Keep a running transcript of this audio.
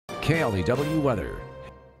KLEW weather.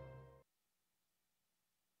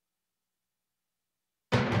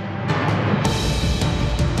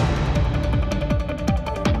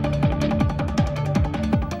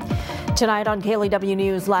 Tonight on KLEW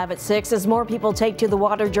News Live at 6, as more people take to the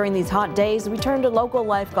water during these hot days, we turn to local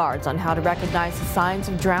lifeguards on how to recognize the signs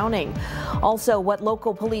of drowning. Also, what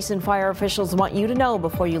local police and fire officials want you to know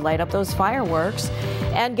before you light up those fireworks.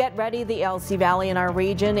 And get ready, the LC Valley in our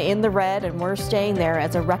region in the red, and we're staying there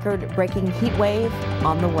as a record-breaking heat wave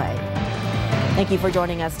on the way. Thank you for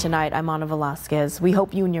joining us tonight. I'm Ana Velasquez. We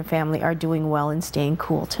hope you and your family are doing well and staying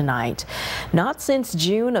cool tonight. Not since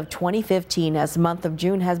June of 2015 as the month of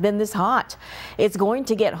June has been this hot. It's going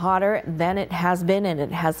to get hotter than it has been, and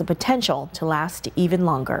it has the potential to last even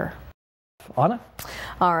longer. Anna?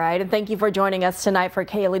 All right, and thank you for joining us tonight for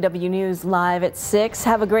KLEW News Live at 6.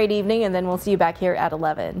 Have a great evening, and then we'll see you back here at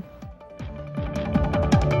 11.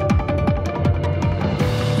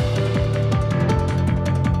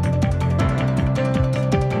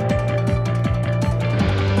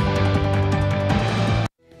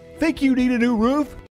 Think you need a new roof?